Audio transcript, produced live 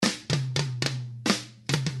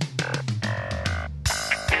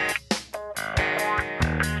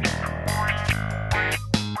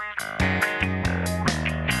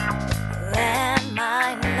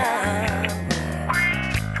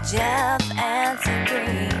answer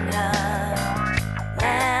greener.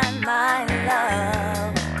 Landmine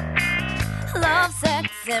love. Love, sex,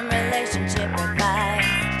 and relationship advice.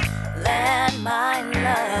 Landmine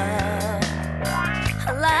love.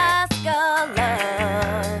 Alaska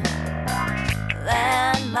love.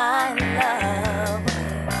 Landmine love.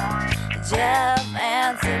 Jeff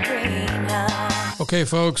and Sabrina. Okay,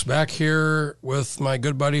 folks, back here with my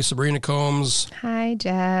good buddy Sabrina Combs. Hi,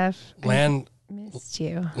 Jeff. Missed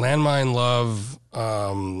you. Landmine Love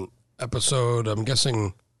episode, I'm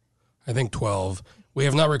guessing, I think 12. We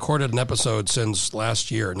have not recorded an episode since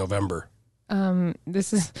last year, November.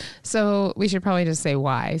 So we should probably just say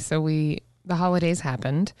why. So the holidays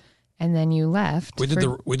happened, and then you left. We did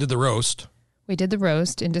the roast. We did the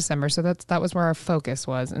roast in December, so that was where our focus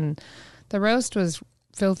was, and the roast was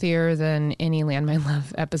filthier than any Landmine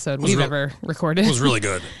Love episode we've ever recorded. It was really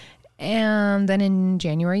good. And then in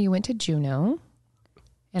January, you went to Juneau,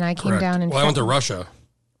 and I came down and I went to Russia.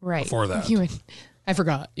 Right. Before that. I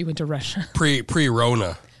forgot. You went to Russia.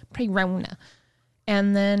 Pre-Rona. Pre-Rona.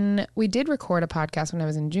 And then we did record a podcast when I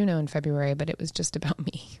was in Juneau in February, but it was just about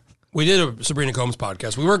me. We did a Sabrina Combs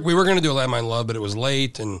podcast. We were going to do a Landmine Love, but it was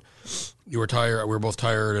late, and you were tired. We were both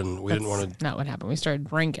tired, and we didn't want to. Not what happened. We started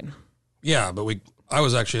drinking. Yeah, but I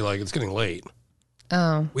was actually like, it's getting late.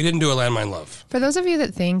 Oh. We didn't do a Landmine Love. For those of you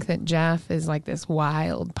that think that Jeff is like this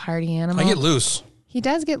wild party animal. I get loose. He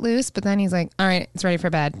does get loose, but then he's like, all right, it's ready for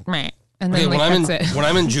bed. And then when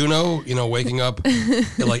I'm in Juneau, waking up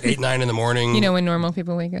at like 8, 9 in the morning. When normal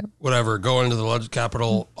people wake up. Whatever, going to the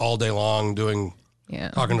Capitol all day long,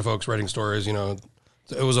 talking to folks, writing stories,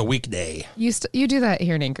 It was a weekday. You do that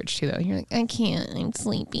here in Anchorage too, though. You're like, I can't. I'm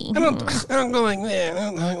sleepy. I don't go like that. I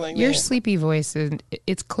don't go like Your that. sleepy voice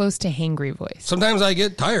it's close to hangry voice. Sometimes I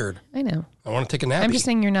get tired. I know. I want to take a nap. I'm just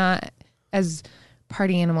saying you're not as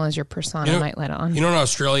party animal as your persona might let on. In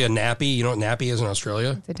Australia, nappy. You know what nappy is in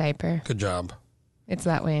Australia? It's a diaper. Good job. It's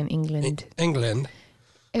that way in England. England.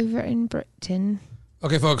 Over in Britain.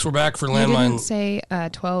 Okay, folks, we're back for You Landmine. didn't say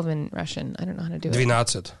 12 in Russian. I don't know how to do it.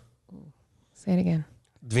 12. Say it again.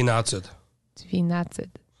 12. 12.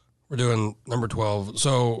 We're doing number 12.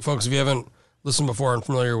 So, folks, if you haven't listened before and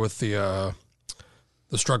familiar with the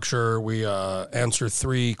structure, we answer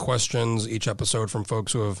 3 questions each episode from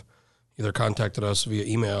folks who have either contacted us via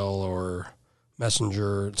email or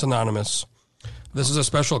messenger. It's anonymous. This is a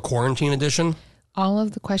special quarantine edition. All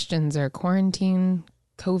of the questions are quarantine,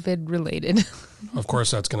 COVID related. Of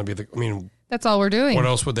course, that's going to be that's all we're doing. What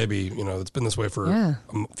else would they be? It's been this way for a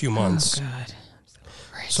few months. Oh, God.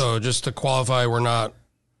 So just to qualify, we're not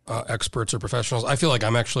experts or professionals. I feel like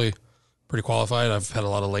I'm actually pretty qualified. I've had a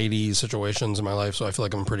lot of ladies situations in my life, so I feel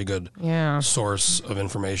like I'm a pretty good source of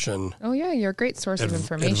information. Oh, yeah, you're a great source of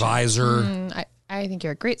information. Advisor. I think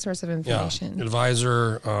you're a great source of information. Yeah,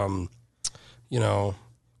 advisor,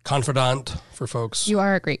 confidant for folks. You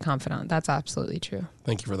are a great confidant. That's absolutely true.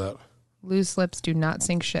 Thank you for that. Loose lips do not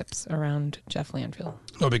sink ships around Jeff Landfill.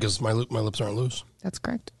 No, because my lips aren't loose. That's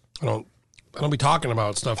correct. I don't be talking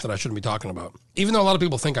about stuff that I shouldn't be talking about, even though a lot of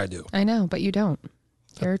people think I do. I know, but you don't.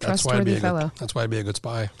 You're a trustworthy fellow. That's why I'd be a good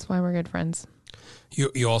spy. That's why we're good friends.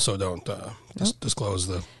 You also don't disclose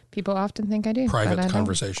the people often think I do. Private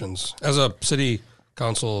conversations. As a city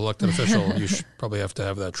council elected official, you should probably have to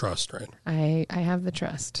have that trust, right? I have the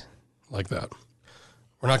trust. Like that.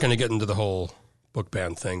 We're not going to get into the whole book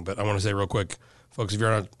ban thing, but I want to say real quick, folks, if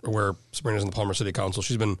you're not aware, Sabrina's in the Palmer City Council.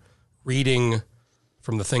 She's been reading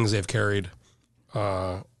from the Things They've Carried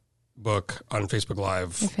book on Facebook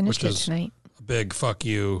Live. I finished it tonight. A big fuck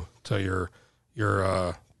you to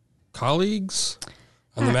your colleagues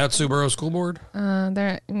on the Mat-Su School Board.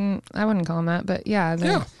 I wouldn't call them that, but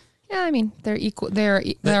yeah. I mean, they're equal. They're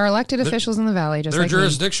elected officials in the valley. Just their like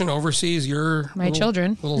jurisdiction oversees my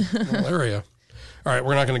children. little area. All right,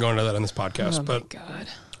 we're not going to go into that on this podcast, but God.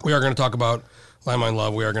 We are going to talk about Landmine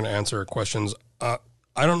Love. We are going to answer questions. I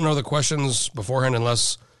don't know the questions beforehand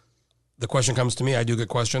unless the question comes to me. I do get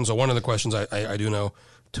questions. So one of the questions I do know.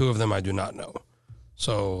 2 of them I do not know.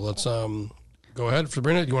 So let's go ahead.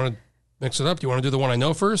 Sabrina, do you want to mix it up? Do you want to do the one I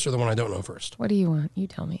know first or the one I don't know first? What do you want? You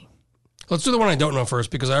tell me. Let's do the one I don't know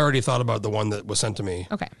first because I already thought about the one that was sent to me.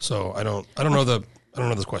 Okay. So I don't know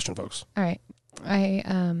this question, folks. All right.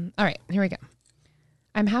 All right, here we go.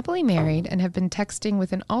 I'm happily married and have been texting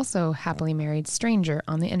with an also happily married stranger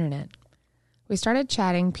on the internet. We started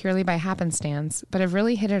chatting purely by happenstance, but have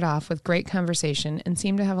really hit it off with great conversation and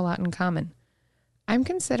seem to have a lot in common. I'm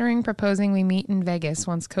considering proposing we meet in Vegas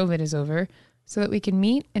once COVID is over so that we can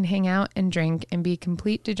meet and hang out and drink and be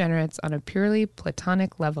complete degenerates on a purely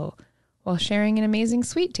platonic level while sharing an amazing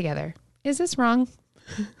suite together. Is this wrong?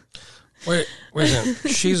 Wait a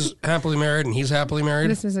second. She's happily married and he's happily married?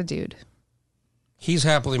 This is a dude He's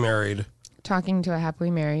happily married. talking to a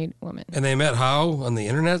happily married woman. And they met how? On the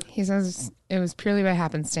internet? He says it was purely by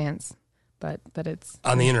happenstance, but it's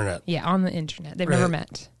On the internet. yeah, on the internet. They've Right. never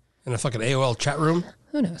met. In a fucking AOL chat room?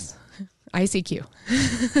 Who knows? ICQ.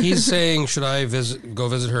 He's saying, should I go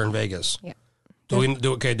visit her in Vegas? Yeah. Do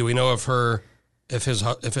we know if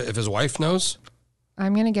his wife knows?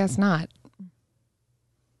 I'm gonna guess not.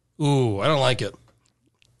 Ooh, I don't like it.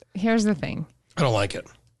 Here's the thing. I don't like it.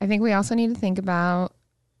 I think we also need to think about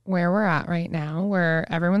where we're at right now, where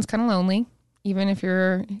everyone's kind of lonely, even if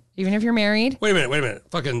you're married. Wait a minute.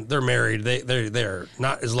 Fucking, they're married. They're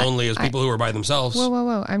not as lonely as people who are by themselves.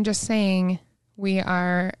 Whoa. I'm just saying we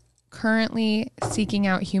are currently seeking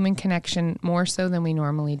out human connection more so than we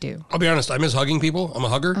normally do. I'll be honest. I miss hugging people. I'm a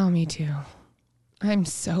hugger. Oh, me too. I'm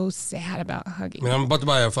so sad about hugging. I mean, I'm about to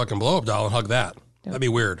buy a fucking blow up doll and hug that. That'd be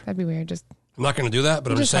weird. That'd be weird. Just I'm not going to do that,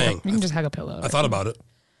 but I'm just hug saying. you can just hug a pillow. I thought about it.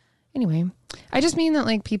 Anyway, I just mean that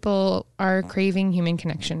like people are craving human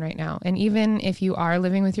connection right now. And even if you are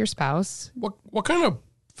living with your spouse, What kind of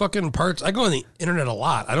fucking parts? I go on the internet a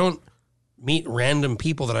lot. I don't meet random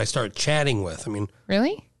people that I start chatting with. I mean,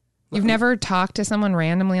 really? You've never talked to someone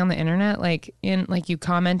randomly on the internet, like you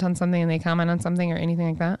comment on something and they comment on something or anything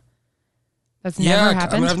like that? That's never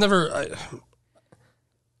happened? I mean, I've never,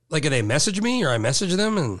 like, they message me or I message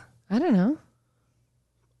them and I don't know.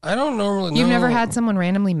 I don't normally know. You've never had someone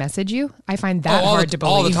randomly message you? I find that hard to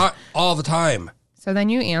believe. All the time. So then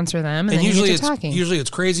you answer them and then usually you get to talking. Usually it's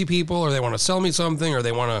crazy people or they want to sell me something or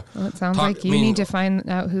they want to Well, it sounds like you need to find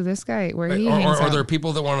out who this guy, where he hangs or out. there are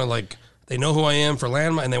people that want to, like, they know who I am for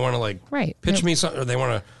landmine and they want to, like, Right. pitch me something or they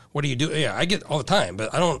want to, what do you do? Yeah, I get all the time,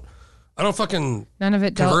 but I don't fucking None of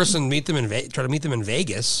it converse and meet them try to meet them in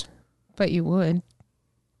Vegas. But you would.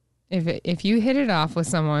 If you hit it off with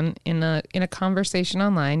someone in a conversation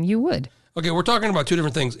online, you would. Okay, we're talking about two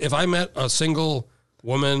different things. If I met a single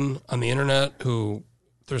woman on the internet who,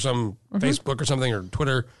 through some Facebook or something or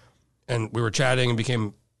Twitter, and we were chatting and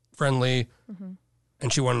became friendly,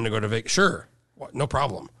 and she wanted to go to Vegas, sure, no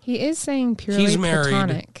problem. He is saying purely He's married.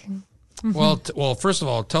 platonic. Well, first of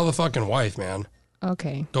all, tell the fucking wife, man.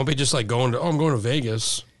 Okay, Don't be just like I'm going to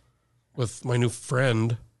Vegas with my new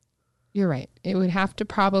friend. you're right. It would have to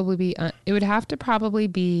probably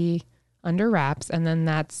be under wraps, and then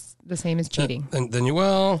that's the same as cheating. Then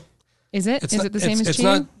Is it? Is it the same as it's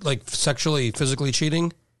cheating? not like physically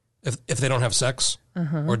cheating if they don't have sex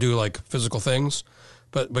or do like physical things,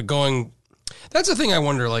 but going. That's the thing I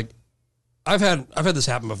wonder. Like, I've had this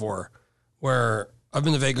happen before, where I've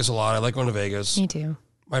been to Vegas a lot. I like going to Vegas. Me too.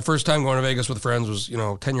 My first time going to Vegas with friends was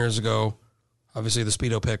 10 years ago. Obviously, the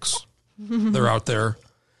Speedo pics, they're out there,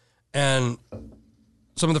 and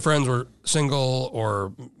some of the friends were single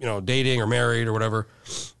or dating or married or whatever,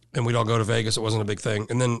 and we'd all go to Vegas. It wasn't a big thing,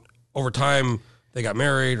 and then over time they got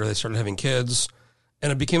married or they started having kids, and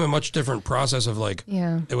it became a much different process of like,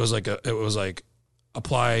 Yeah. it was like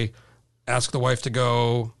apply, ask the wife to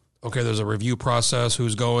go. Okay, there's a review process.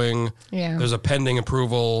 Who's going? Yeah. There's a pending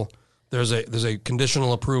approval. There's a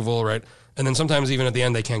conditional approval, right? And then sometimes even at the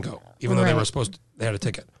end they can't go, even though they were supposed to. They had a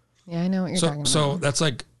ticket. Yeah, I know what you're talking about. So that's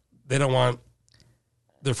like they don't want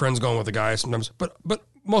their friends going with a guy sometimes, but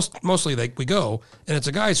mostly we go and it's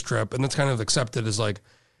a guy's trip, and that's kind of accepted as like.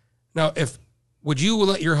 Now, would you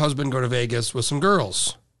let your husband go to Vegas with some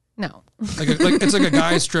girls? No. Like it's like a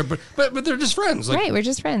guy's trip, but they're just friends. Like, Right, we're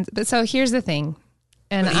just friends. But so here's the thing.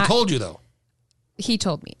 And he told you though. He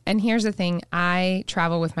told me. And here's the thing. I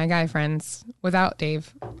travel with my guy friends without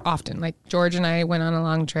Dave often. Like George and I went on a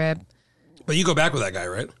long trip. But you go back with that guy,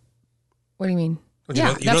 right? What do you mean? But Yeah,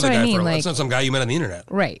 you know that's the what guy I mean. for a while. Like, It's not some guy you met on the internet.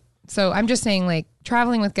 right. So I'm just saying, like,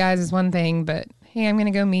 traveling with guys is one thing, but hey, I'm going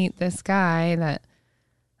to go meet this guy that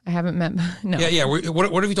I haven't met. No. Yeah.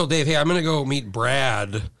 What if you told Dave, hey, I'm going to go meet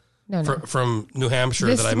Brad No. from New Hampshire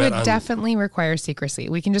This that I met would on. definitely require secrecy.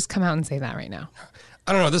 We can just come out and say that right now.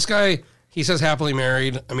 I don't know. This guy, he says happily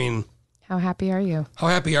married. I mean, How happy are you? how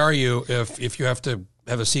happy are you if you have to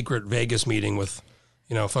have a secret Vegas meeting with,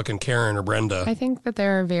 fucking Karen or Brenda? I think that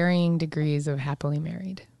there are varying degrees of happily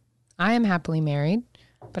married. I am happily married,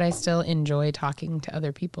 but I still enjoy talking to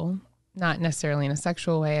other people. Not necessarily in a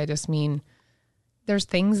sexual way. I just mean there's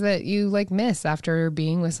things that you like miss after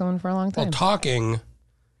being with someone for a long Well, time. talking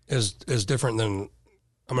is different than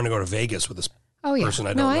I'm going to go to Vegas with this Oh yeah. person I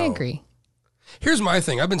don't no, know. I agree. Here's my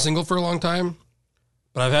thing. I've been single for a long time,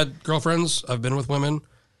 but I've had girlfriends. I've been with women.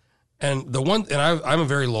 And I'm a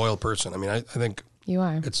very loyal person. I mean, I think You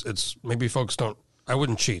are. it's maybe folks don't, I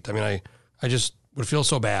wouldn't cheat. I mean, I just would feel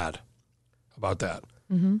so bad about that.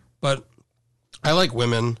 Mm-hmm. But I like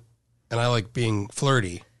women and I like being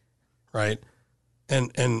flirty, right?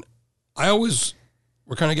 And I always,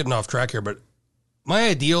 we're kind of getting off track here, but my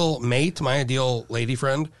ideal mate, my ideal lady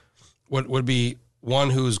friend would be one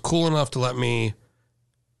who's cool enough to let me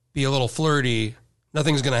be a little flirty.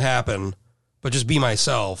 Nothing's going to happen, but just be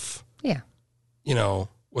myself. Yeah. You know,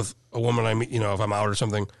 with a woman I meet, you know, if I'm out or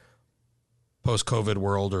something, post-COVID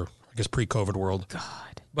world, or I guess pre-COVID world.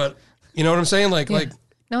 God. But you know what I'm saying? Like, Yeah. like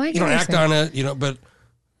No, I you get don't what you're act saying. on it, you know, but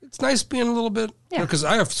it's nice being a little bit, Yeah. because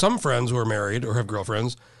I have some friends who are married or have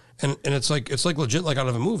girlfriends, and it's like legit, like out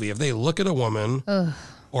of a movie. If they look at a woman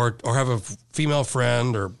or have a female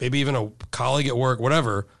friend or maybe even a colleague at work,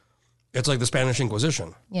 whatever, it's like the Spanish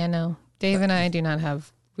Inquisition. Yeah, no. Dave and I do not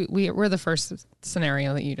have. We're the first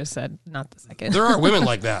scenario that you just said, not the second. There are women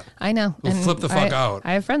like that. I know. Who flip the fuck out.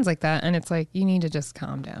 I have friends like that, and it's like you need to just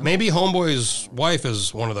calm down. Maybe Homeboy's wife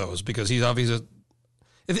is one of those because he's obviously.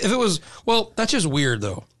 If it was, well, that's just weird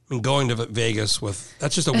though. I mean, going to Vegas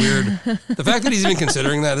that's just a weird. The fact that he's even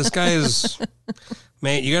considering that, this guy is,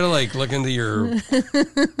 mate. You got to like look into your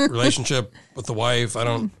relationship with the wife. I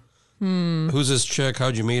don't. Who's this chick?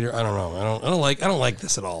 How'd you meet her? I don't know. I don't like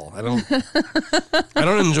this at all. I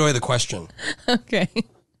don't enjoy the question. Okay.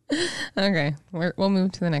 Okay. We'll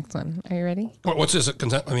move to the next one. Are you ready? What's this?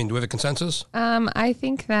 I mean, do we have a consensus? I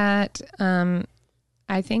think that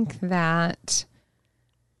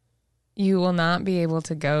you will not be able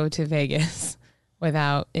to go to Vegas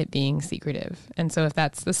without it being secretive. And so if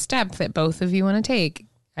that's the step that both of you want to take,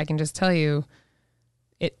 I can just tell you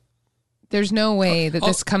there's no way that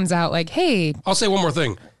this comes out like, hey, I'll say one more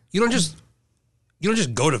thing. You don't just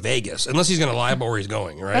go to Vegas unless he's going to lie about where he's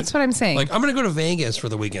going, right? that's what I'm saying. Like, I'm going to go to Vegas for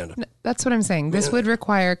the weekend. That's what I'm saying. This would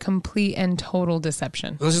require complete and total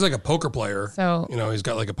deception. Unless he's like a poker player. So, you know, he's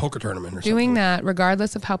got like a poker tournament or something. Doing that,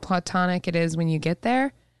 regardless of how platonic it is when you get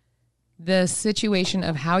there, the situation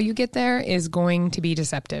of how you get there is going to be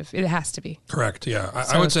deceptive. It has to be. Correct, yeah. I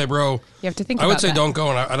So would say, bro, You have to think about I would say that. don't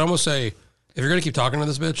go. And I'd almost say, if you're going to keep talking to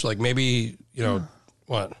this bitch, like maybe, you know,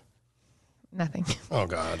 what? Nothing. Oh,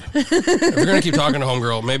 God. If you're going to keep talking to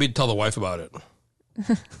homegirl, maybe tell the wife about it.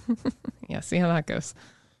 Yeah, see how that goes.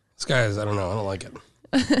 This guy is, I don't know. I don't like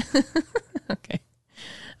it. Okay.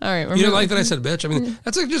 All right. You didn't like that I said bitch? I mean,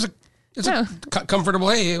 that's like just it's No. a comfortable,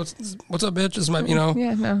 hey, what's up, bitch? This is my, you know.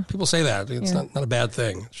 Yeah, no. People say that. It's Yeah. not a bad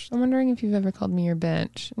thing. I'm wondering if you've ever called me your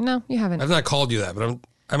bitch. No, you haven't. I've not called you that, but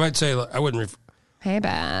I might say, I wouldn't, Hey,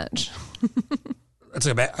 bitch. that's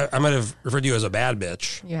a bad, I might have referred to you as a bad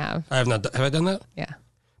bitch. You have. I have not, have I done that? Yeah,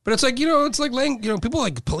 But it's like, you know, it's like, you know, people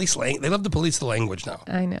like police they love to police the language now,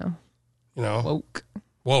 I know. you know?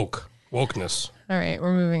 Wokeness. All right,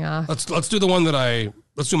 we're moving off. Let's do the one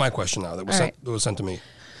let's do my question now that was All sent, that was sent to me.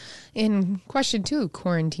 In question 2,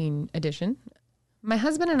 quarantine edition, my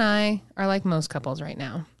husband and I are like most couples right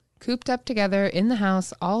now, cooped up together in the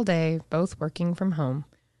house all day, both working from home.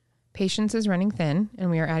 Patience is running thin, and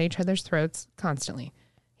we are at each other's throats constantly.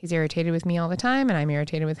 He's irritated with me all the time, and I'm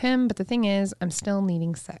irritated with him, but the thing is, I'm still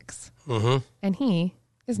needing sex. Mm-hmm. And he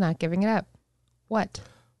is not giving it up. What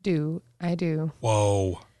do I do?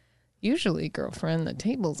 Whoa. Usually, girlfriend, the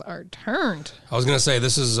tables are turned. I was going to say,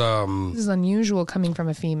 this is, This is unusual coming from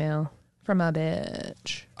a female, from a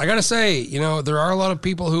bitch. I got to say, you know, there are a lot of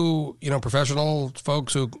people who, you know, professional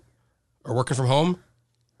folks who are working from home.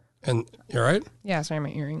 And you're right? Yeah, sorry, my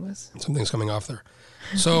earring was. Something's coming off there.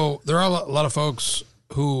 So there are a lot of folks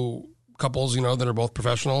couples, you know, that are both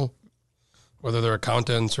professional, whether they're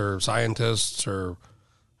accountants or scientists or,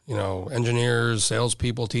 you know, engineers,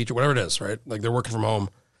 salespeople, teacher, whatever it is, right? Like they're working from home.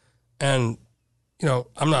 And, you know,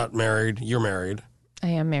 I'm not married. You're married. I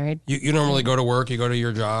am married. You normally go to work. You go to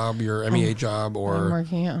your job, your MEA job, I'm or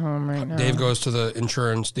working at home right now. Dave goes to the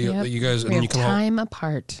insurance deal. Yep. You guys, and We then have you come home. time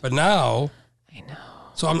apart. But now, I know.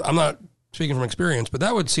 so I'm not speaking from experience, but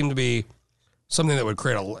that would seem to be something that would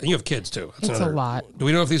create and you have kids too. That's It's a lot. Do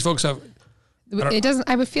we know if these folks have? It doesn't.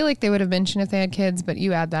 I would feel like they would have mentioned if they had kids, but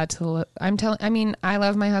you add that to the. I mean, I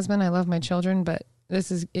love my husband. I love my children, but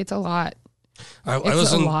it's a lot. I It's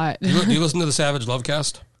listen. a lot. Do you listen to the Savage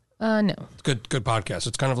Lovecast? No. It's good podcast.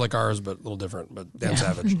 It's kind of like ours, but a little different. But damn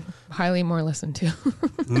Savage, Highly more listened to.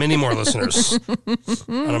 many more listeners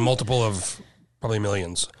on a multiple of probably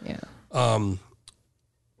millions. Yeah. Oh,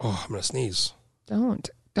 I'm gonna sneeze. Don't.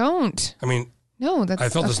 I mean, No, that's. I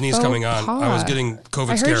felt a the sneeze faux coming on. I was pas. getting COVID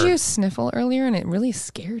I heard scared. you sniffle earlier, and it really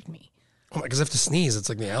scared me. Oh my, because I have to sneeze. It's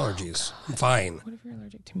like the allergies. I'm fine. What if you're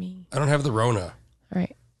allergic to me? I don't have the Rona. All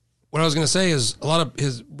right. What I was going to say is a lot of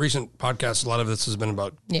his recent podcasts, a lot of this has been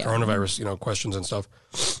about Yeah. coronavirus, you know, questions and stuff.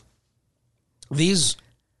 These,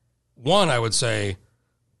 one, I would say,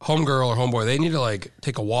 homegirl or homeboy, they need to like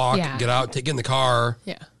take a walk, Yeah. get out, get in the car,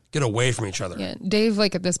 Yeah. get away from each other. Yeah, Dave,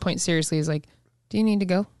 like at this point, seriously is like, do you need to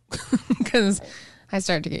go? Because I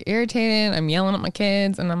start to get irritated. I'm yelling at my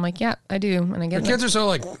kids, and I'm like, yeah, I do. And I get Your kids are so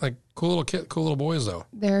like cool little boys though.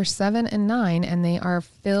 They're 7 and 9, and they are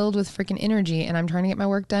filled with freaking energy. And I'm trying to get my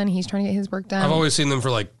work done. He's trying to get his work done. I've always seen them for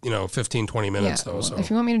 15, 20 minutes though. So if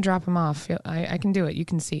you want me to drop them off, I can do it. You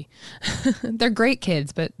can see. They're great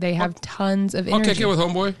kids, but they have tons of energy. I'll kick it with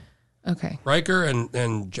homeboy. Okay. Riker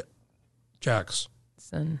and Jackson.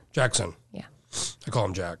 Yeah. I call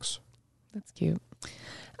him Jax. That's cute.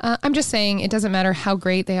 I'm just saying, it doesn't matter how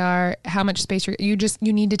great they are, how much space you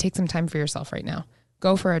need to take some time for yourself right now.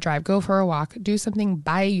 Go for a drive, go for a walk, do something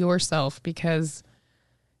by yourself, because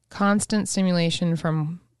constant stimulation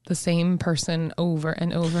from the same person over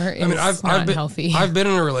and over is not healthy. I've been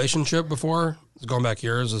in a relationship before, going back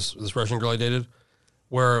years, this Russian girl I dated,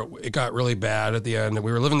 where it got really bad at the end, and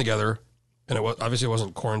we were living together, and it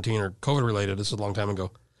wasn't quarantine or COVID related. This is a long time ago,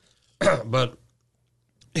 but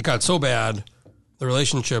it got so bad, the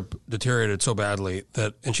relationship deteriorated so badly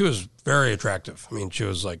and she was very attractive. I mean, she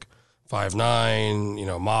was like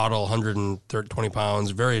 5'9", model, 120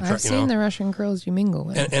 pounds, very attractive. I've seen the Russian girls you mingle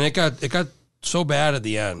with. And it got so bad at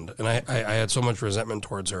the end, and I had so much resentment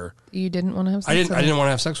towards her. You didn't want to have sex with her? I didn't want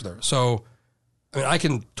to have sex with her. So, I mean, I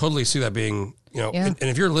can totally see that being, and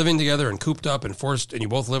if you're living together and cooped up and forced, and you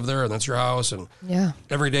both live there, and that's your house, and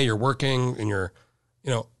every day you're working, and you're,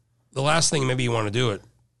 the last thing maybe you want to do at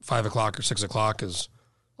 5 o'clock or 6 o'clock is.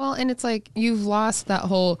 Well, and it's like you've lost that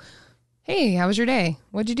whole, hey, how was your day?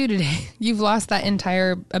 What'd you do today? You've lost that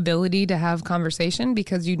entire ability to have conversation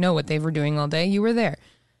because you know what they were doing all day. You were there.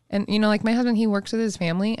 And, like my husband, he works with his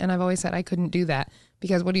family, and I've always said I couldn't do that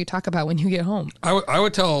because what do you talk about when you get home? I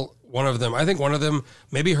would tell one of them, I think one of them,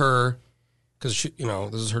 maybe her, because she,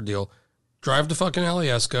 this is her deal, drive to fucking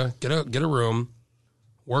Alyeska, get a room,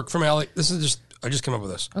 work from I just came up with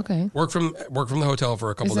this. Okay. Work from the hotel for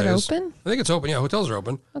a couple days. Is it open? I think it's open. Yeah, hotels are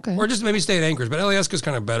open. Okay. Or just maybe stay at Anchorage. But Alyeska is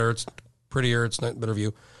kind of better. It's prettier. It's not better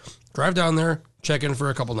view. Drive down there, check in for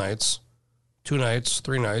a couple nights, 2 nights,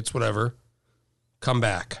 3 nights, whatever. Come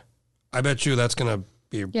back. I bet you that's gonna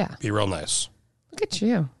be real nice. Look at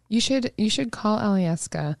you. You should call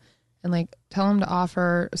Alyeska and tell them to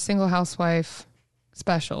offer a single housewife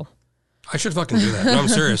special. I should fucking do that. No, I'm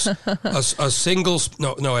serious. A single,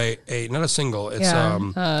 not a single. It's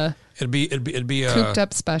it'd be a cooped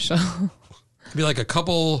up special. It'd be like a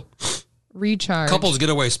couple recharge couples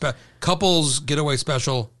getaway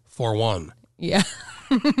special for one. Yeah.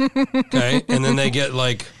 Okay, and then they get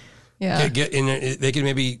get in. They can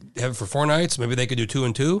maybe have it for 4 nights. Maybe they could do 2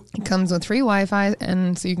 and 2. It comes with free Wi-Fi,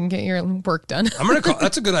 and so you can get your work done. I'm gonna call.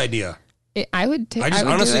 That's a good idea. I'm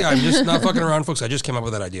just not fucking around, folks. I just came up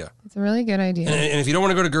with that idea. It's a really good idea. And if you don't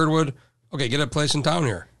want to go to Girdwood, okay, get a place in town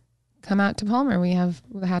here. Come out to Palmer. We have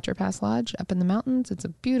the Hatcher Pass Lodge up in the mountains. It's a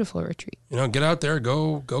beautiful retreat. Get out there,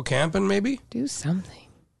 go camping, maybe. Do something.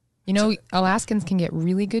 Alaskans can get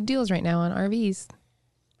really good deals right now on RVs.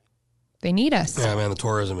 They need us. Yeah, man, the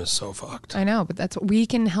tourism is so fucked. I know, but that's what we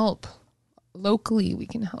can help. Locally, we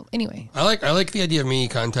can help. Anyway. I like the idea of me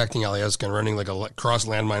contacting Alyeska and running a cross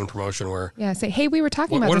landmine promotion where. Yeah, say, hey, we were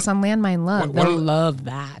talking about this on Landmine Love. They'll love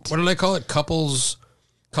that. What do they call it? Couples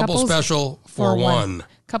special for one.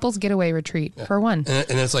 Couples getaway retreat for one. And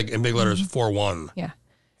it's in big letters, for one. Yeah.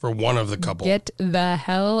 For one of the couple. Get the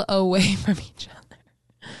hell away from each other.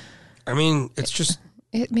 I mean, it's just.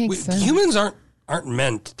 It makes sense. Humans aren't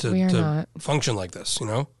meant to function like this,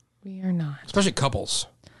 We are not. Especially couples.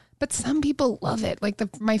 But some people love it.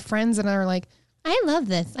 My friends that are like, I love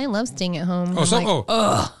this. I love staying at home.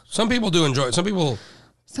 Some people do enjoy it. Some people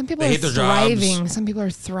are hate their thriving. jobs. Some people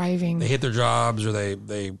are thriving. They hate their jobs, or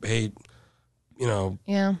they hate,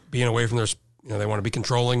 being away from their, they want to be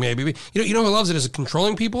controlling maybe. You know who loves it is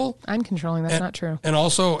controlling people. I'm controlling. That's not true. And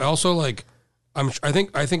also I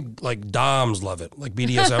think doms love it, like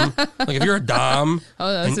BDSM. If you're a dom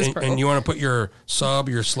and you want to put your sub,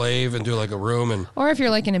 your slave into a room, or if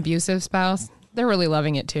you're an abusive spouse, they're really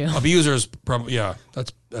loving it too. Abusers probably,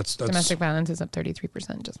 that's domestic violence is up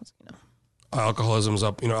 33%. Just so you know, alcoholism's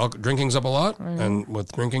up. Drinking's up a lot, and with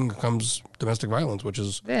drinking comes domestic violence, which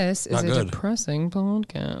is this is a depressing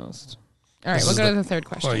podcast. All right, we'll go to the third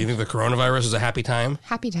question. Well, you think the coronavirus is a happy time?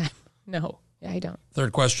 Happy time? No, I don't.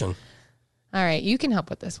 Third question. All right, you can help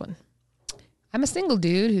with this one. I'm a single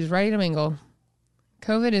dude who's ready to mingle.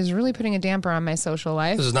 COVID is really putting a damper on my social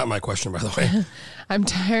life. This is not my question, by the way. I'm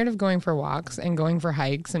tired of going for walks and going for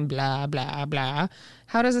hikes and blah, blah, blah.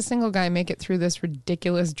 How does a single guy make it through this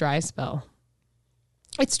ridiculous dry spell?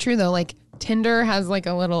 It's true, though. Tinder has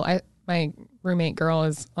a little... my roommate girl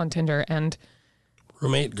is on Tinder, and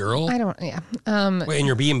Roommate girl? I don't. Yeah. Wait, in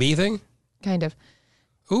your B&B thing? Kind of.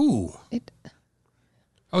 Ooh. It.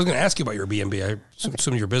 I was going to ask you about your B&B. I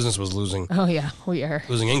assumed your business was losing Oh yeah, we are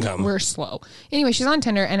income. We're slow. Anyway, she's on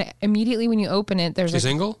Tinder, and immediately when you open it, there's She's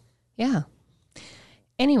single? yeah.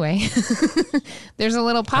 Anyway, there's a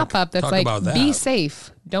little pop up that's talk like, about that. "Be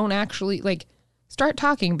safe. Don't actually start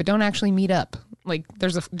talking, but don't actually meet up." Like,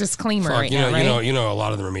 there's a disclaimer right now, right? You know, a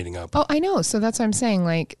lot of them are meeting up. Oh, I know. So that's what I'm saying.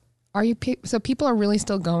 Like, are you? So people are really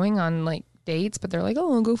still going on like dates, but they're like,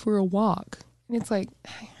 "Oh, I'll go for a walk," and it's like,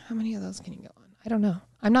 how many of those can you go on? I don't know.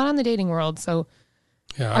 I'm not on the dating world, so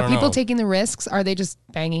Yeah, are people taking the risks? Are they just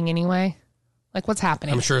banging anyway? Like, what's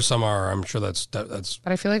happening? I'm sure some are. I'm sure that's. But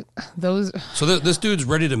I feel like those. So this dude's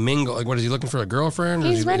ready to mingle. Like, what is he looking for? A girlfriend? Or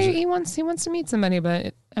He's ready. He wants to meet somebody,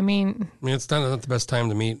 but I mean, it's not the best time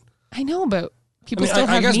to meet. I know, but people still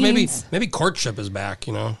have I guess needs. maybe courtship is back.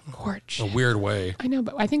 You know, Courtship. in a weird way. I know,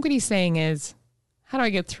 but I think what he's saying is, how do I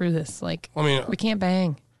get through this? Like, I mean, we can't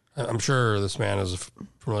bang. I'm sure this man is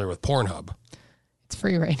familiar with Pornhub. It's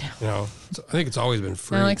free right now. You know, I think it's always been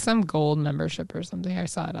free. No, like some gold membership or something. I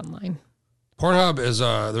saw it online. Pornhub is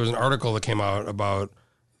there was an article that came out about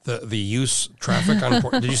the use traffic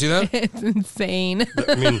on Did you see that? It's insane.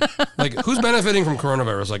 I mean, like, who's benefiting from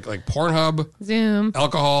coronavirus? Like Pornhub, Zoom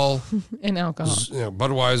alcohol, and alcohol.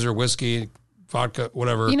 Budweiser, whiskey, vodka,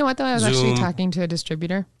 whatever. You know what though? I was Zoom. actually talking to a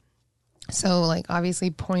distributor. So like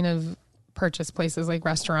obviously point of purchase places like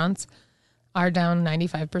restaurants are down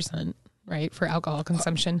 95%, right, for alcohol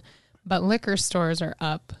consumption. But liquor stores are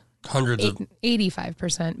up Hundreds of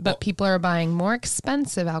 85%, but people are buying more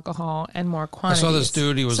expensive alcohol and more quantities. I saw this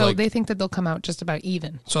dude, he was so like, they think that they'll come out just about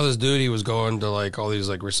even. saw this dude, he was going to like all these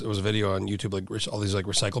like it was a video on YouTube, like all these like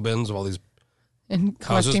recycle bins of all these And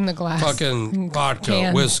houses. collecting the glass. Fucking vodka,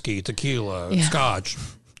 Cans. whiskey, tequila, scotch,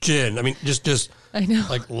 gin. I mean, just I know.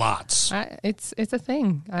 like lots. It's a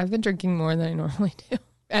thing. I've been drinking more than I normally do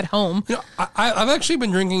at home. You know, I've actually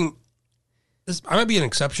been drinking. This I might be an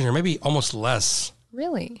exception here, maybe almost less,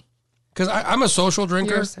 Really? because I'm a social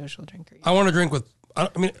drinker. You're a social drinker. I want to drink with. I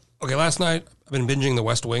mean, okay. Last night I've been binging The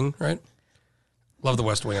West Wing. Right, love The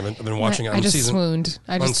West Wing. I've been watching it. I just swooned.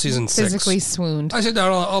 I just season 6. physically swooned. I sit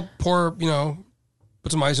down. I'll pour.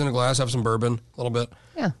 Put some ice in a glass. Have some bourbon. A little bit.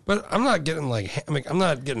 Yeah. But I'm not getting like. I'm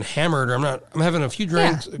not getting hammered. Or I'm having a few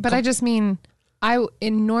drinks. Yeah, but I just mean,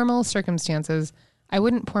 in normal circumstances, I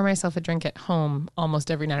wouldn't pour myself a drink at home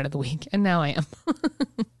almost every night of the week, and now I am.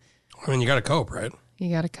 I mean, you got to cope, right? You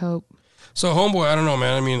got to cope. So, homeboy, I don't know,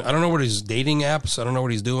 man. I mean, I don't know what his dating apps. I don't know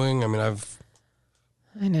what he's doing. I mean,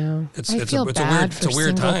 I know. It's I a feel weird- bad it's a for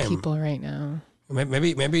weird single time. people right now.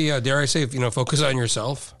 Maybe, dare I say, focus on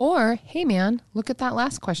yourself. Or, hey, man, look at that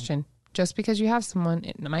last question. Just because you have someone,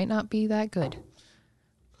 it might not be that good.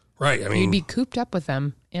 Right. I mean, You'd be cooped up with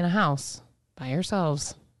them in a house by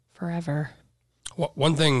yourselves forever.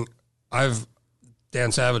 one thing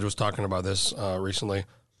Dan Savage was talking about this recently.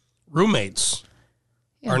 Roommates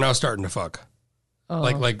Yeah. are now starting to fuck. Oh.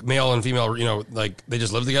 Like male and female, like they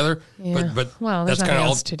just live together. Yeah. But Well, there's that's kind nothing of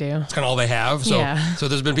else to do. That's kind of all they have. So Yeah. so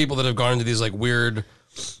there's been people that have gone into these like weird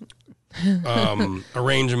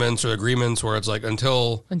arrangements or agreements where it's like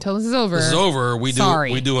until Until this is over. we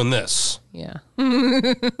Sorry. doing this. Yeah.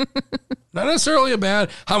 Not necessarily a bad.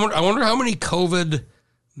 I wonder how many COVID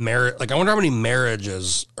I wonder how many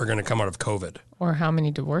marriages are going to come out of COVID. Or how many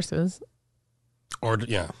divorces. Or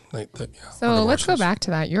yeah. So let's go back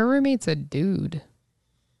to that. Your roommate's a dude.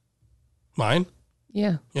 Mine?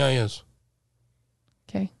 Yeah. Yeah, he is.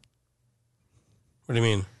 Okay. What do you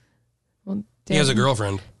mean? Well, He has a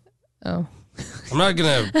girlfriend. Oh. I'm not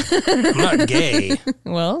gay.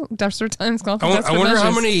 Well, desperate times call for I desperate wonder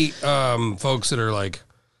how measures. many folks that are like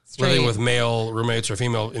living Straight. with male roommates or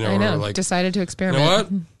female, I know. are like, Decided to you experiment. know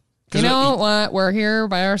what? You know what? We're here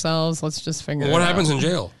by ourselves. Let's just figure it out. What happens in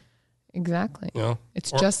jail? Exactly. You know,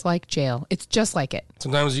 It's just like jail. It's just like it.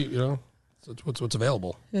 sometimes it's what's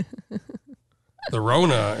available. The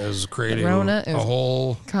Rona is creating Rona a is-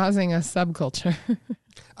 whole. Causing a subculture.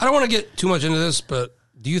 I don't want to get too much into this, but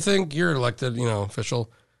do you think you're elected,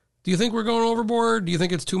 official? Do you think we're going overboard? Do you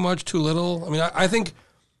think it's too much, too little? I mean, I think.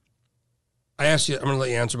 I asked you. I'm going to let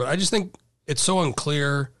you answer, but I just think it's so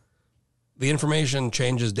unclear. The information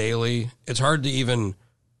changes daily. It's hard to even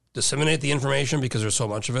disseminate the information because there's so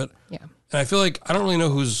much of it. Yeah. And I feel like I don't really know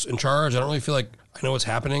who's in charge. I don't really feel like I know what's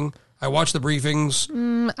happening. I watch the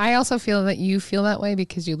briefings. I also feel that you feel that way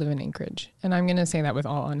because you live in Anchorage. And I'm going to say that with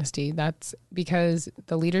all honesty. That's because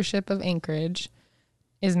the leadership of Anchorage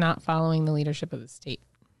is not following the leadership of the state.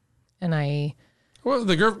 And Well,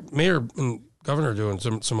 the mayor and governor are doing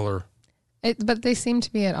some similar. but they seem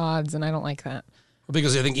to be at odds, and I don't like that.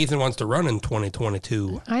 Because I think Ethan wants to run in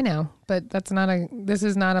 2022. I know, but this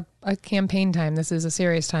is not a campaign time. This is a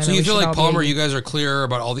serious time. So you feel like, Palmer, you guys are clear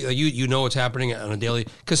about all the, like, you know what's happening on a daily,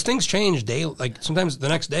 because things change daily, like sometimes the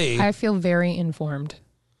next day. I feel very informed.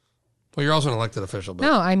 Well, you're also an elected official. But.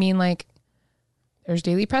 No, I mean, like, there's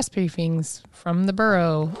daily press briefings from the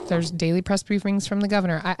borough. There's daily press briefings from the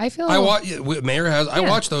governor. I feel... Mayor has, I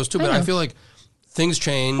watch those too, but I feel like things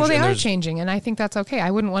change. Well, they are changing, and I think that's okay.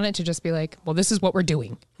 I wouldn't want it to just be like, well, this is what we're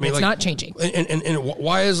doing. I mean, it's like, not changing. And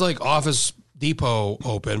why is like Office Depot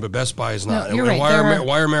open, but Best Buy is not? No, you're right.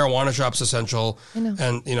 Why are marijuana shops essential? I know.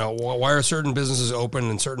 And, you know, why are certain businesses open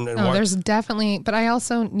and certain... No, there's definitely... But I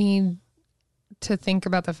also need to think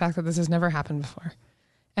about the fact that this has never happened before.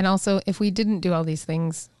 And also, if we didn't do all these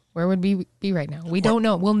things, where would we be right now? We don't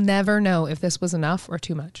know. We'll never know if this was enough or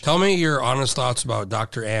too much. Tell me your honest thoughts about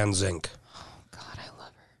Dr. Ann Zink.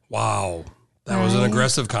 Wow. That was an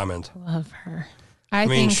aggressive comment. I love her. I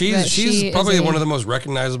mean, she's probably one of the most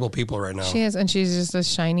recognizable people right now. She is, and she's just a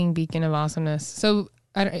shining beacon of awesomeness. So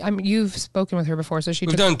you've spoken with her before, so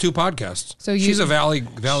we've done 2 podcasts. So she's a Valley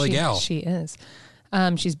gal. She is.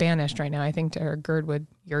 She's banished right now, I think, to her Girdwood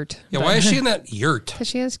yurt. Yeah, why is she in that yurt? Because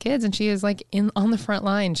she has kids, and she is like on the front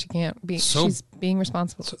line. She can't be. She's being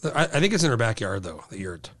responsible. So I think it's in her backyard, though. The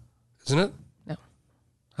yurt, isn't it? No,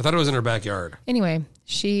 I thought it was in her backyard. Anyway,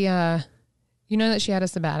 she, you know that she had a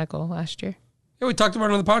sabbatical last year. Yeah, we talked about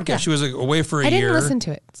it on the podcast. Yeah. She was away for a year. I didn't listen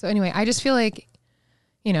to it. So anyway, I just feel like,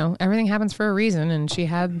 you know, everything happens for a reason, and she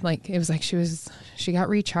had it was like she got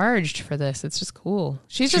recharged for this. It's just cool.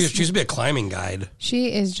 She used to be a climbing guide.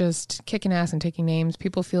 She is just kicking ass and taking names.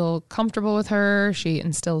 People feel comfortable with her. She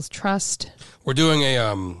instills trust. We're doing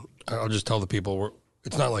I'll just tell the people,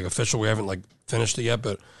 it's not like official. We haven't like finished it yet,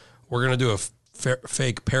 but we're going to do a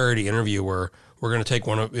fake parody interview where we're going to take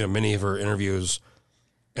many of her interviews,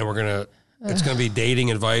 and it's going to be dating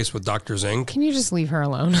advice with Dr. Zink. Can you just leave her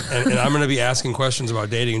alone? and I'm going to be asking questions about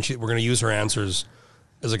dating, and we're going to use her answers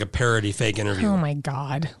as like a parody fake interview. Oh my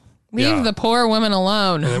God. Leave the poor woman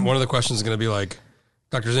alone. And then one of the questions is going to be like,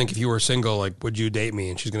 Dr. Zink, if you were single, like, would you date me?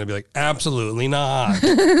 And she's going to be like, absolutely not.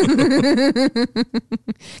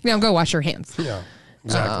 Go wash your hands. Yeah,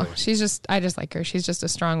 exactly. I just like her. She's just a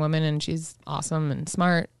strong woman, and she's awesome and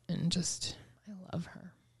smart, and I love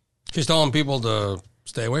her. She's telling people to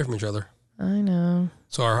stay away from each other. I know.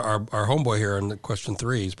 So our homeboy here on question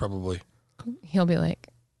 3 is he'll be like,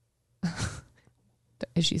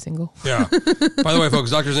 is she single? Yeah. By the way, folks,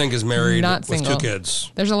 Dr. Zink is married Not with single. 2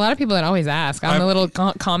 kids. There's a lot of people that always ask on the little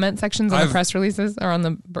comment sections on the press releases or on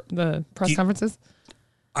the press conferences.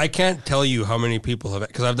 I can't tell you how many people have,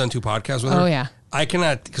 because I've done 2 podcasts with her. Oh, yeah. I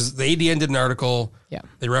cannot, because the ADN did an article. Yeah.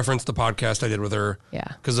 They referenced the podcast I did with her. Yeah.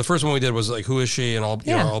 Because the first one we did was like, who is she, and all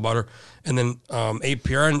about her. And then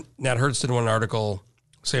APR and Nat Hertz did one article,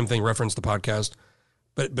 same thing, referenced the podcast.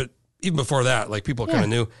 But even before that, like, people kind of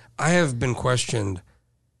knew. I have been questioned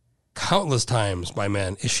countless times by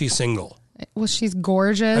men, is she single? Well, she's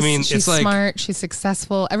gorgeous. I mean, she's it's smart. She's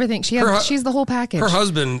successful. Everything. She's the whole package. Her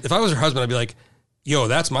husband, if I was her husband, I'd be like, yo,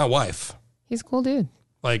 that's my wife. He's a cool dude.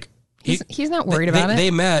 Like, he's not worried about it.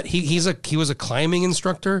 They met. He was a climbing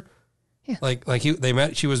instructor. Yeah. They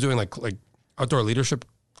met. She was doing like outdoor leadership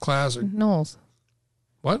class. Knowles.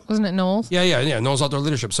 What? Wasn't it Knowles? Yeah. Knowles outdoor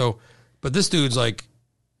leadership. So, but this dude's like,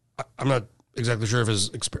 I'm not exactly sure if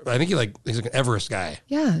I think he's like an Everest guy.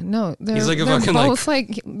 Yeah. No. He's like they're both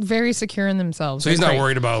like very secure in themselves. So he's not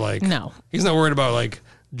worried about like. No. He's not worried about like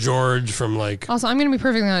George from like. Also, I'm going to be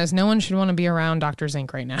perfectly honest. No one should want to be around Dr.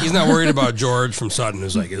 Zink right now. He's not worried about George from Sutton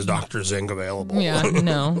who's like, is Dr. Zink available? Yeah,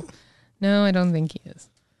 no. No, I don't think he is.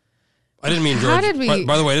 I didn't mean George.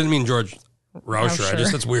 By the way, I didn't mean George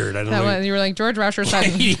Rauscher. That's weird. I don't know. You were like, George Rauscher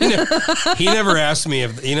Sutton. he never asked me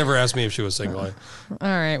if she was single. All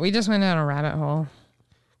right. We just went down a rabbit hole.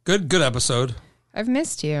 Good episode. I've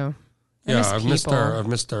missed you. I've missed our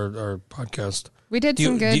podcast. We did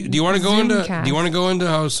some good. Do you want to go into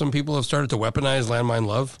how some people have started to weaponize landmine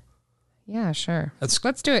love? Yeah, sure.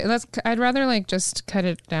 Let's do it. I'd rather like just cut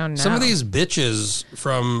it down now. Some of these bitches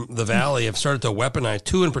from the Valley have started to weaponize.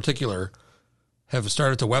 2 in particular have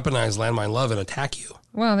started to weaponize landmine love and attack you.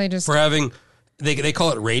 Well, they just for having they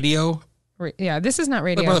call it radio. Yeah, this is not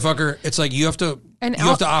radio. But motherfucker, it's like you have to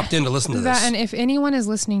opt in to listen to this. And if anyone is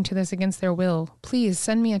listening to this against their will, please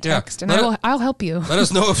send me a text and I'll help you. Let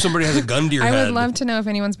us know if somebody has a gun to your head. I would love to know if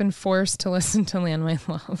anyone's been forced to listen to Landmine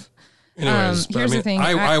Love. Anyways, here's the thing.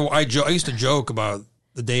 I used to joke about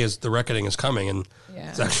the day the reckoning is coming, and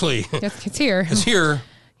it's actually it's here. It's here.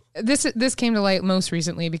 This came to light most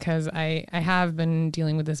recently because I have been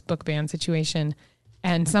dealing with this book ban situation,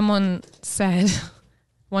 and someone said,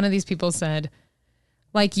 one of these people said,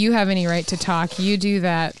 Like you have any right to talk. You do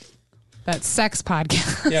that sex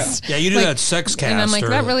podcast. Yeah, you do that sex cast. And I'm like,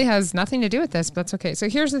 that really has nothing to do with this, but that's okay. So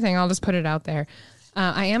here's the thing. I'll just put it out there.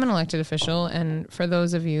 I am an elected official, and for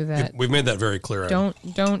those of you that we've made that very clear.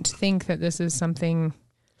 Don't think that this is something.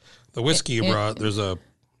 The whiskey you brought, there's a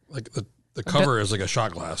like the cover is like a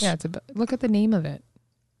shot glass. Yeah, look at the name of it,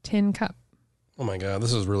 Tin Cup. Oh my God,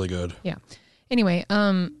 this is really good. Yeah. Anyway,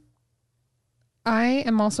 I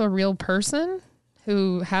am also a real person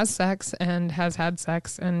who has sex and has had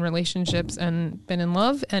sex and relationships and been in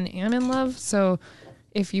love and am in love. So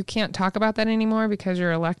if you can't talk about that anymore because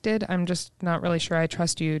you're elected, I'm just not really sure I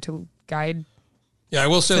trust you to guide. Yeah, I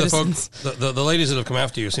will say citizens. the ladies that have come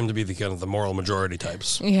after you seem to be the kind of the moral majority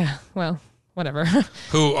types. Yeah, well, whatever.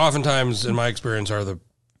 Who oftentimes, in my experience, are the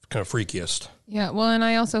kind of freakiest. Yeah, well, and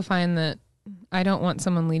I also find that I don't want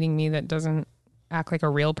someone leading me that doesn't act like a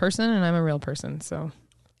real person, and I'm a real person. So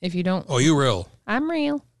if you don't... Oh, you real? I'm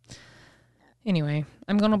real. Anyway,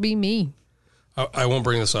 I'm going to be me. I won't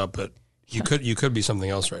bring this up, but you could be something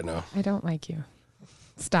else right now. I don't like you.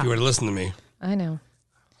 Stop. You would listen to me. I know.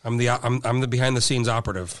 I'm the behind the scenes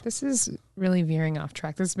operative. This is really veering off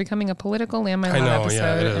track. This is becoming a political landmine episode,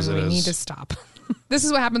 yeah, it is, and we need to stop. This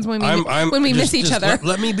is what happens when we miss each other.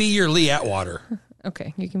 Let me be your Lee Atwater.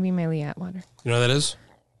 Okay, you can be my Lee Atwater. You know what that is?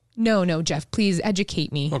 No, Jeff, please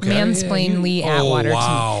educate me. Okay. Mansplain Lee Atwater.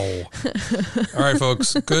 Wow. All right,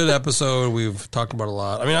 folks. Good episode. We've talked about a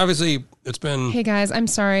lot. I mean, obviously, it's been Hey guys, I'm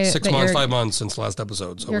sorry 5 months since the last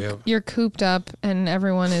episode. So you're cooped up and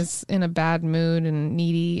everyone is in a bad mood and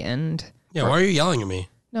needy and yeah. Why are you yelling at me?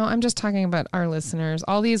 No, I'm just talking about our listeners.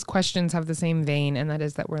 All these questions have the same vein, and that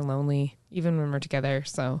is that we're lonely even when we're together.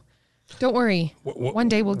 So don't worry. One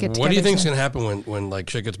day we'll get together. What do you think is going to happen when like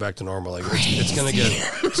shit gets back to normal? Like it's going to get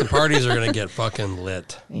some parties are going to get fucking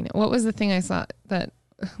lit. You know, what was the thing I saw that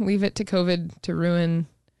leave it to COVID to ruin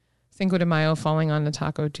Cinco de Mayo falling on the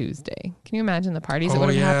Taco Tuesday? Can you imagine the parties that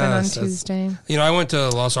would have happened on Tuesday? You know, I went to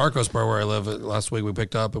Los Arcos bar where I live last week. We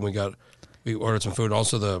picked up and we ordered some food.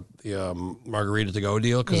 Also the margarita to go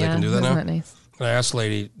deal because they can do that now. Isn't that nice? And I asked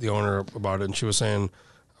the owner about it, and she was saying,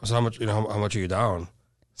 "So how much? You know, how much are you down?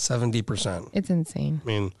 70%. It's insane. I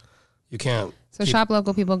mean, you can't. So shop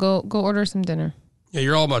local, people. Go order some dinner. Yeah,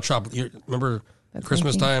 you're all about shop. Remember That's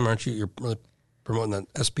Christmas time, aren't you? You're really promoting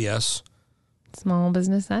that SBS. Small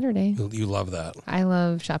Business Saturday. You love that. I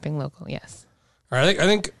love shopping local. Yes. All right. I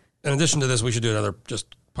think in addition to this, we should do another just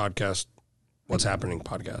podcast. What's happening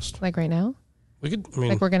podcast? Like right now. We could. I mean,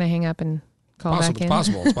 like we're gonna hang up and call back in. It's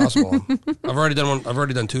possible. It's possible. I've already done one. I've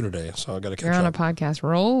already done 2 today, so I got to catch up. You're on a podcast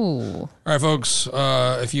roll. All right, folks.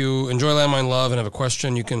 If you enjoy Landmine Love and have a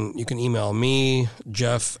question, you can email me,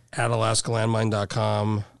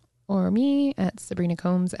 Jeff@AlaskaLandmine.com. Or me at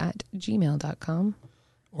SabrinaCombs@gmail.com.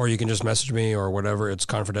 Or you can just message me or whatever. It's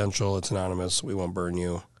confidential. It's anonymous. We won't burn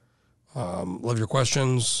you. Love your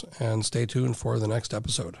questions and stay tuned for the next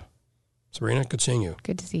episode. Sabrina, good seeing you.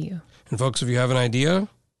 Good to see you. And folks, if you have an idea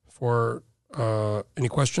for any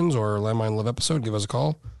questions or Landmine Love episode, give us a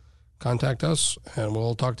call, contact us, and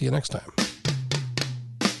we'll talk to you next time.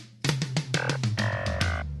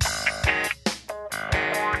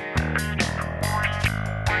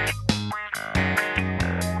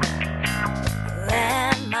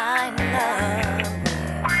 Landmine Love,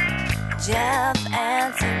 Jeff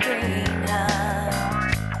and Sabrina.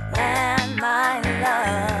 Landmine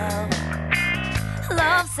Love,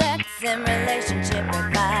 love, sex, and relationship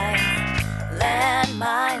advice.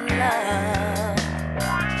 Landmine Love,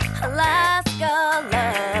 Alaska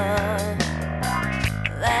Love.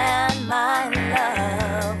 Landmine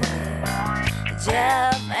Love,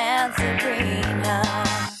 Jeff and Sabrina.